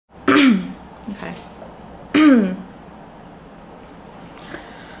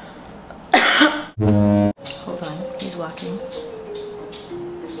Hold on, he's walking.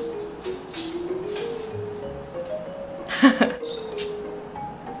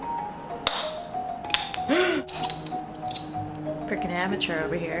 Freaking amateur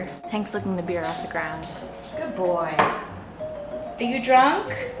over here. Tank's licking the beer off the ground. Good boy. Are you drunk?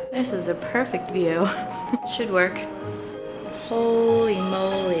 This is a perfect view. Should work. Holy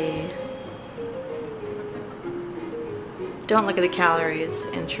moly. Don't look at the calories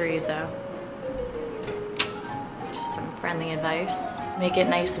in chorizo. Just some friendly advice. Make it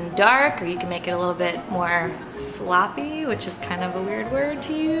nice and dark, or you can make it a little bit more floppy, which is kind of a weird word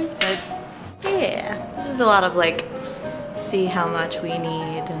to use, but yeah. This is a lot of like, see how much we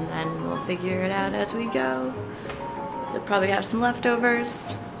need and then we'll figure it out as we go. You'll probably have some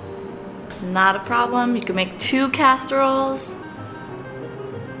leftovers. Not a problem. You can make 2 casseroles.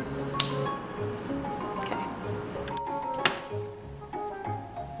 Okay.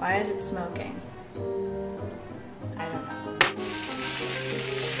 Why is it smoking? I don't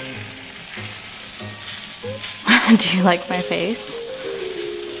know. Do you like my face?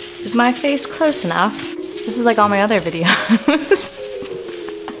 Is my face close enough? This is like all my other videos.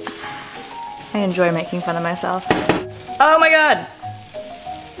 I enjoy making fun of myself. Oh my god!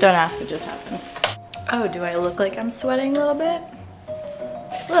 Don't ask what just happened. Oh, do I look like I'm sweating a little bit?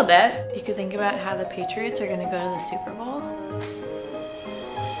 A little bit. You could think about how the Patriots are gonna go to the Super Bowl.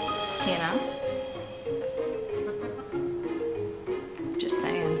 You know? Just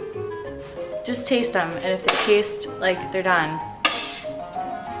saying. Just taste them, and if they taste like they're done,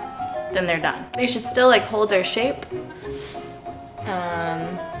 then they're done. They should still like hold their shape.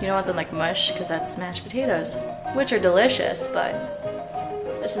 You don't want them like mush, because that's mashed potatoes, which are delicious, but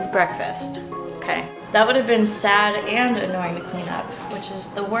this is breakfast, okay? That would have been sad and annoying to clean up, which is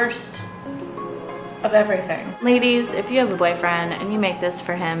the worst of everything. Ladies, if you have a boyfriend and you make this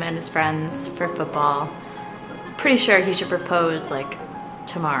for him and his friends for football, I'm pretty sure he should propose like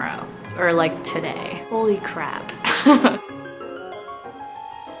tomorrow or like today. Holy crap.